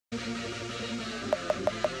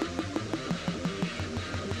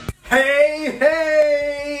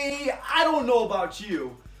Hey, I don't know about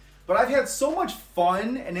you, but I've had so much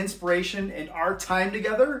fun and inspiration in our time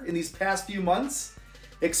together in these past few months,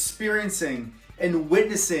 experiencing and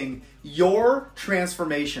witnessing your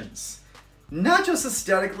transformations. Not just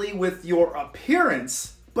aesthetically with your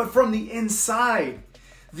appearance, but from the inside.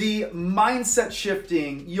 The mindset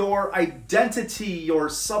shifting, your identity, your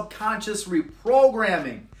subconscious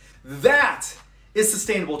reprogramming. That is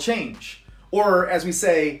sustainable change. Or as we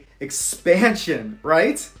say, expansion,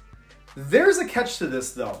 right? There's a catch to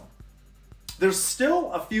this though. There's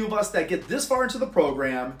still a few of us that get this far into the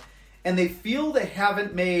program and they feel they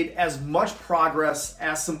haven't made as much progress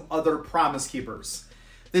as some other promise keepers.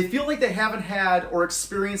 They feel like they haven't had or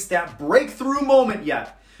experienced that breakthrough moment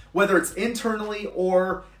yet, whether it's internally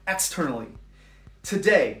or externally.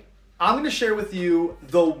 Today, I'm going to share with you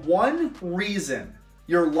the one reason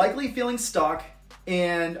you're likely feeling stuck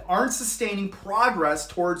and aren't sustaining progress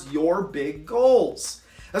towards your big goals,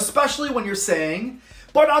 especially when you're saying,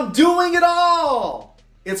 but I'm doing it all.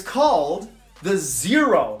 It's called the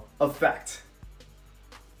zero effect.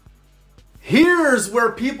 Here's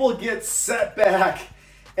where people get set back.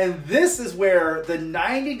 And this is where the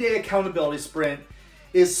 90-day accountability sprint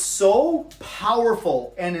is so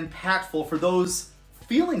powerful and impactful for those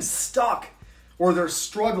feeling stuck or they're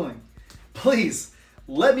struggling. Please,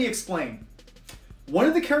 let me explain. One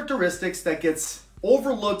of the characteristics that gets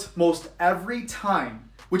overlooked most every time,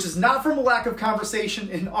 which is not from a lack of conversation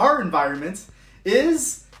in our environment,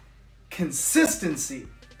 is consistency.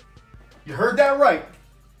 You heard that right.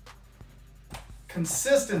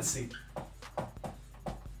 Consistency.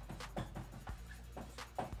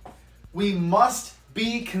 We must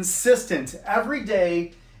be consistent every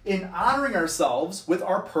day in honoring ourselves with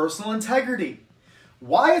our personal integrity.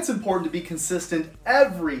 Why it's important to be consistent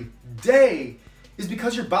every day is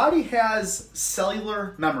because your body has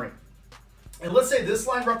cellular memory. And let's say this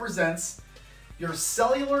line represents your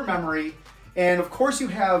cellular memory, and of course you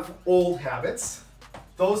have old habits,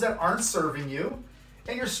 those that aren't serving you,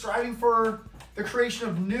 and you're striving for the creation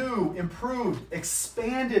of new, improved,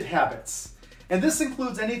 expanded habits. And this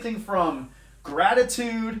includes anything from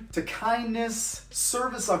gratitude to kindness,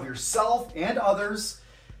 service of yourself and others,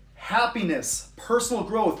 happiness, personal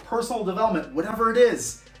growth, personal development, whatever it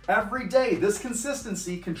is. Every day, this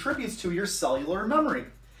consistency contributes to your cellular memory.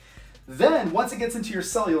 Then, once it gets into your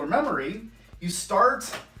cellular memory, you start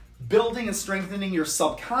building and strengthening your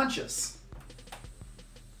subconscious.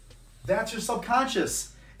 That's your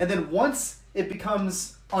subconscious. And then once it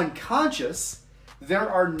becomes unconscious, there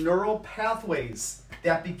are neural pathways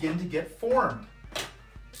that begin to get formed.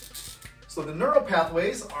 So the neural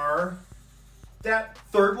pathways are that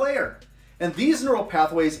third layer. And these neural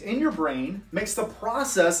pathways in your brain makes the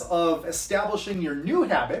process of establishing your new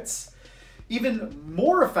habits even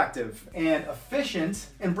more effective and efficient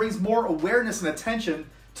and brings more awareness and attention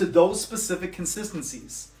to those specific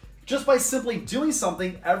consistencies just by simply doing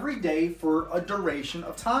something every day for a duration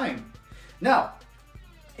of time. Now,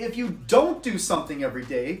 if you don't do something every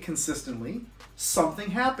day consistently, something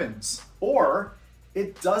happens or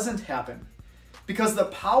it doesn't happen because the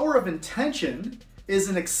power of intention is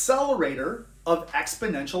an accelerator of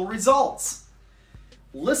exponential results.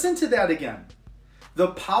 Listen to that again. The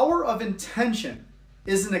power of intention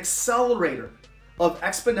is an accelerator of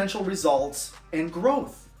exponential results and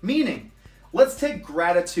growth. Meaning, let's take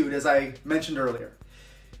gratitude as I mentioned earlier.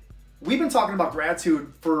 We've been talking about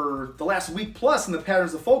gratitude for the last week plus in the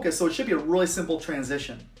patterns of focus, so it should be a really simple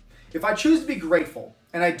transition. If I choose to be grateful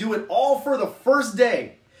and I do it all for the first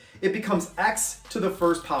day, it becomes X to the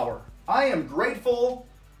first power. I am grateful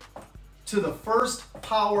to the first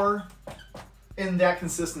power in that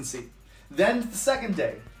consistency. Then the second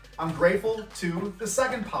day, I'm grateful to the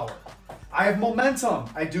second power. I have momentum.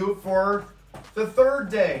 I do it for the third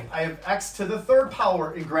day. I have X to the third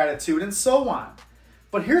power in gratitude and so on.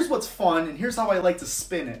 But here's what's fun and here's how I like to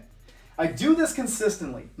spin it. I do this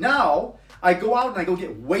consistently. Now, I go out and I go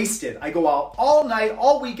get wasted. I go out all night,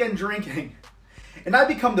 all weekend drinking. And I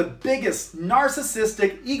become the biggest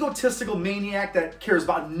narcissistic, egotistical maniac that cares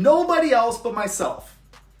about nobody else but myself.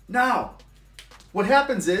 Now, what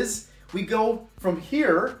happens is we go from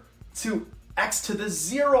here to X to the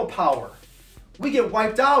zero power. We get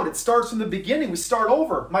wiped out. It starts from the beginning. We start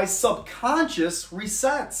over. My subconscious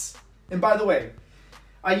resets. And by the way,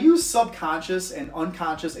 I use subconscious and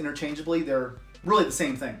unconscious interchangeably. They're really the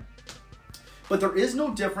same thing. But there is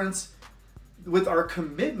no difference with our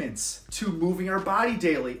commitments to moving our body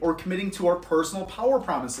daily or committing to our personal power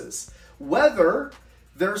promises, whether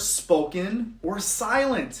they're spoken or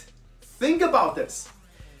silent. Think about this.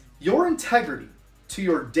 your integrity to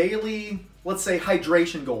your daily, let's say,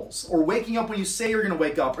 hydration goals, or waking up when you say you're going to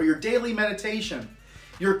wake up, or your daily meditation,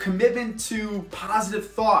 your commitment to positive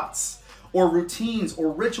thoughts, or routines,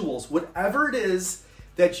 or rituals, whatever it is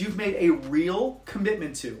that you've made a real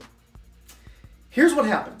commitment to. Here's what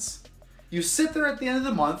happens. You sit there at the end of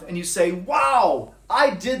the month and you say, wow,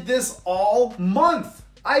 I did this all month.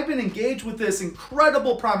 I've been engaged with this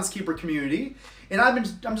incredible Promise Keeper community, and I'm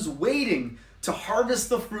just waiting to harvest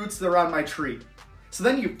the fruits that are on my tree. So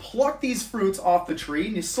then you pluck these fruits off the tree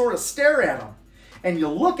and you sort of stare at them. And you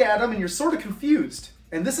look at them and you're sort of confused.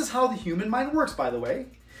 And this is how the human mind works, by the way.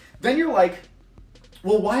 Then you're like,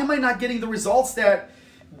 well, why am I not getting the results that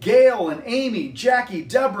Gail and Amy, Jackie,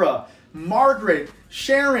 Deborah, Margaret,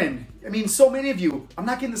 Sharon, so many of you, I'm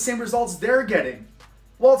not getting the same results they're getting.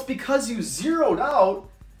 Well, it's because you zeroed out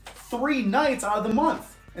 3 nights out of the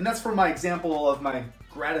month. And that's for my example of my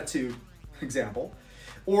gratitude example.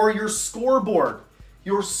 Or your scoreboard.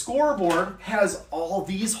 Your scoreboard has all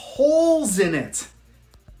these holes in it.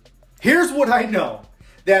 Here's what I know.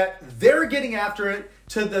 That they're getting after it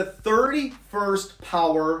to the 31st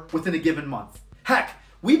power within a given month. Heck,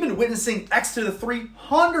 we've been witnessing X to the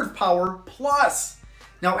 300th power plus.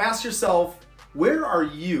 Now ask yourself, where are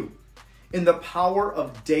you in the power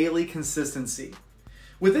of daily consistency?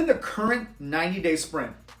 Within the current 90-day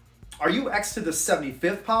sprint, are you X to the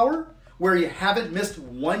 75th power where you haven't missed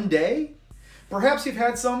one day? Perhaps you've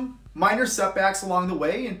had some minor setbacks along the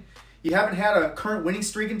way and you haven't had a current winning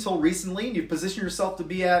streak until recently, and you've positioned yourself to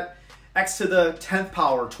be at X to the 10th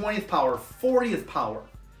power, 20th power, 40th power.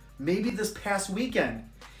 Maybe this past weekend,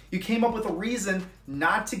 you came up with a reason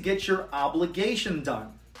not to get your obligation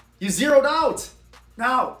done. You zeroed out.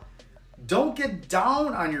 Now, don't get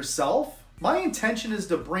down on yourself. My intention is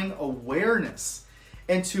to bring awareness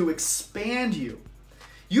and to expand you.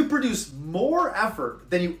 You produce more effort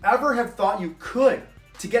than you ever have thought you could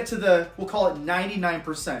to get to the, we'll call it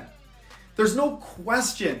 99%. There's no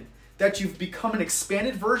question that you've become an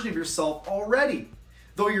expanded version of yourself already.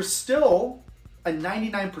 Though you're still a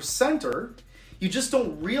 99%er, you just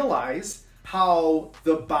don't realize how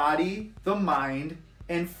the body, the mind,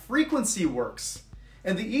 and frequency works.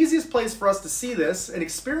 And the easiest place for us to see this and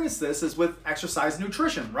experience this is with exercise and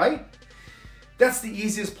nutrition, right? That's the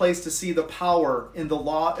easiest place to see the power in the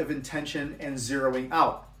law of intention and zeroing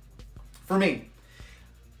out. For me,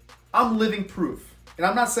 I'm living proof. And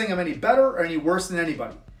I'm not saying I'm any better or any worse than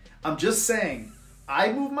anybody. I'm just saying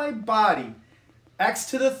I move my body X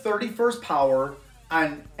to the 31st power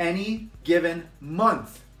on any given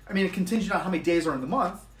month. It contingent on how many days are in the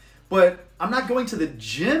month, but I'm not going to the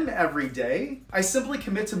gym every day. I simply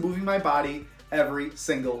commit to moving my body every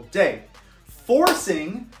single day,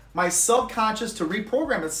 forcing my subconscious to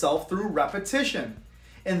reprogram itself through repetition.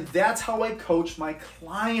 And that's how I coach my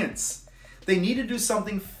clients. They need to do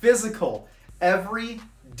something physical every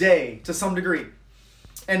day to some degree.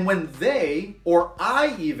 And when they, or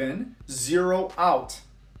I even, zero out,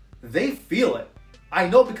 they feel it. I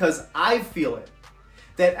know because I feel it.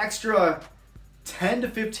 That extra 10 to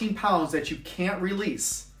 15 pounds that you can't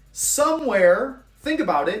release, somewhere, think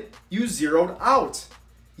about it, you zeroed out.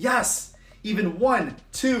 Yes, even 1,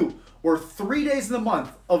 2, or 3 days in the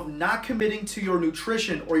month of not committing to your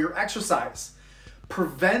nutrition or your exercise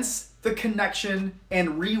prevents the connection and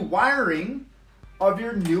rewiring of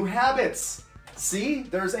your new habits. See,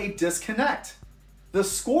 there's a disconnect. The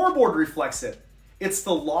scoreboard reflects it. It's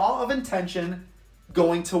the law of intention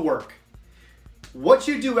going to work. What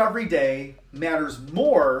you do every day matters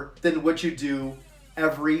more than what you do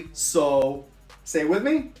every so, say it with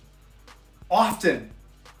me, often.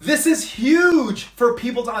 This is huge for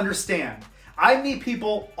people to understand. I meet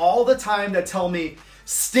people all the time that tell me,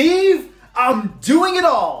 Steve, I'm doing it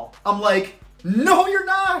all. I'm like, no, you're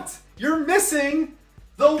not. You're missing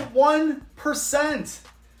the 1%.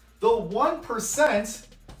 The 1%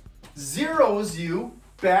 zeroes you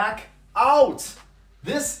back out.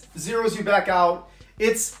 This zeroes you back out.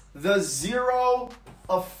 It's the zero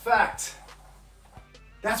effect.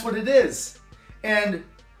 That's what it is. And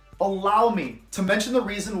allow me to mention the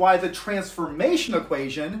reason why the transformation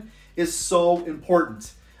equation is so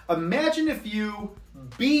important. Imagine if you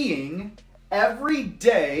being every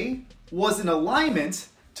day was in alignment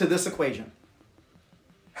to this equation.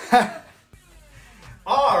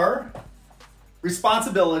 R,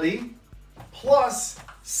 responsibility, plus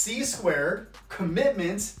C squared,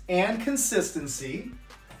 commitment and consistency,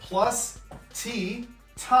 plus T,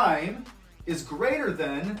 time, is greater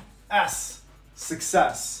than S,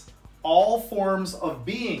 success. All forms of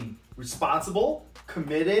being responsible,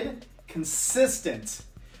 committed, consistent,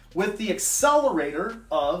 with the accelerator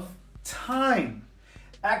of time.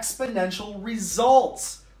 exponential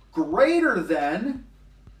results greater than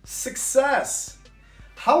success.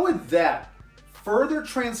 How would that further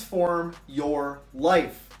transform your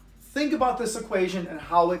life? Think about this equation and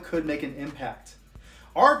how it could make an impact.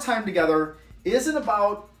 Our time together isn't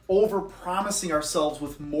about over-promising ourselves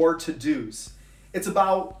with more to-dos. It's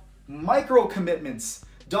about micro commitments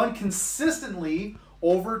done consistently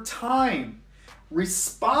over time,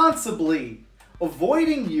 responsibly,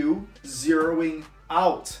 avoiding you zeroing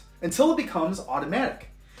out until it becomes automatic.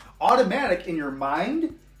 Automatic in your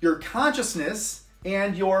mind, your consciousness,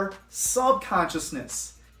 and your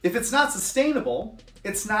subconsciousness. If it's not sustainable,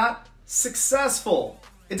 it's not successful.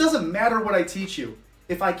 It doesn't matter what I teach you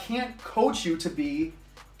if I can't coach you to be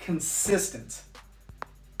consistent.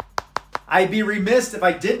 I'd be remiss if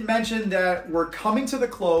I didn't mention that we're coming to the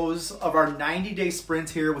close of our 90-day sprint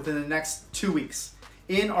here within the next 2 weeks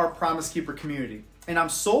in our Promise Keeper community. And I'm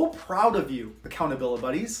so proud of you, accountability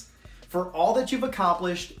buddies, for all that you've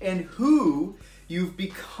accomplished and who you've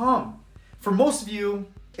become. For most of you,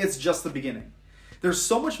 it's just the beginning. There's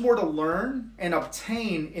so much more to learn and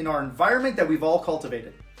obtain in our environment that we've all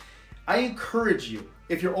cultivated. I encourage you,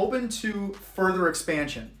 if you're open to further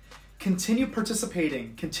expansion, continue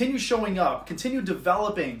participating, continue showing up, continue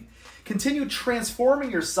developing, continue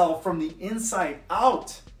transforming yourself from the inside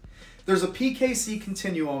out. There's a PKC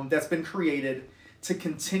continuum that's been created to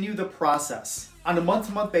continue the process on a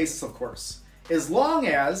month-to-month basis, of course, as long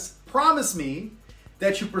as, promise me,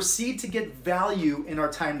 that you proceed to get value in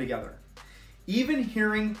our time together. Even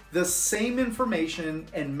hearing the same information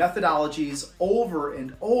and methodologies over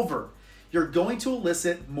and over, you're going to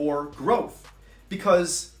elicit more growth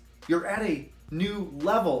because you're at a new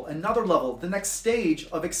level, another level, the next stage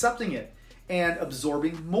of accepting it and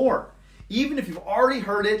absorbing more, even if you've already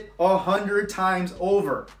heard it 100 times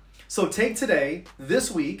over. So take today,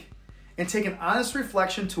 this week, and take an honest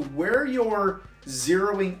reflection to where you're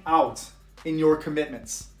zeroing out in your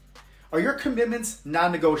commitments. Are your commitments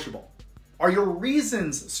non-negotiable? Are your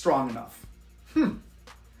reasons strong enough?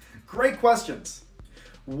 Great questions.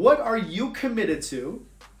 What are you committed to,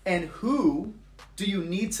 and who do you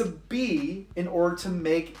need to be in order to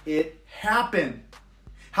make it happen?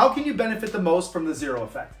 How can you benefit the most from the zero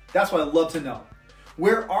effect? That's what I'd love to know.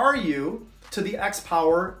 Where are you to the X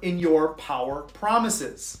power in your power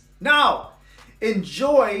promises? Now,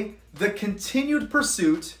 enjoy the continued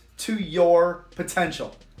pursuit to your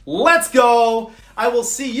potential. Let's go. I will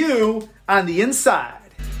see you on the inside.